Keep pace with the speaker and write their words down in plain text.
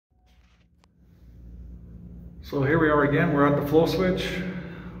So here we are again, we're at the flow switch,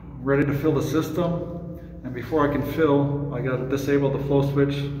 ready to fill the system. And before I can fill, I got to disable the flow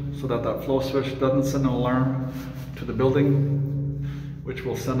switch so that that flow switch doesn't send an alarm to the building, which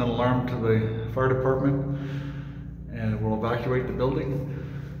will send an alarm to the fire department and will evacuate the building.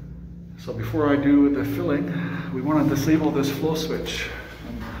 So before I do the filling, we want to disable this flow switch.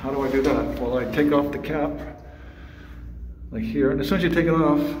 And how do I do that? Well, I take off the cap, like here, and as soon as you take it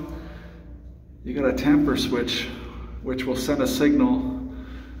off, you got a tamper switch, which will send a signal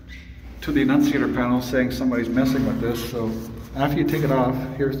to the annunciator panel saying somebody's messing with this. So after you take it off,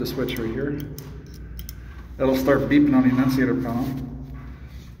 here's the switch right here. That'll start beeping on the annunciator panel.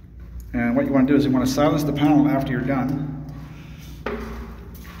 And what you want to do is you want to silence the panel after you're done.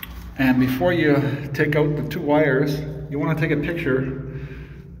 And before you take out the two wires, you want to take a picture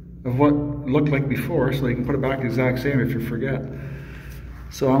of what it looked like before so you can put it back the exact same if you forget.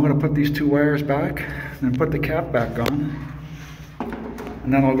 So I'm going to put these two wires back and put the cap back on.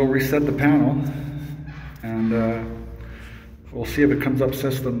 And then I'll go reset the panel and we'll see if it comes up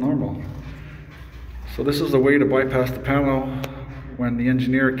system normal. So this is a way to bypass the panel when the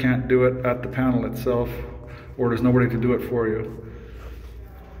engineer can't do it at the panel itself or there's nobody to do it for you.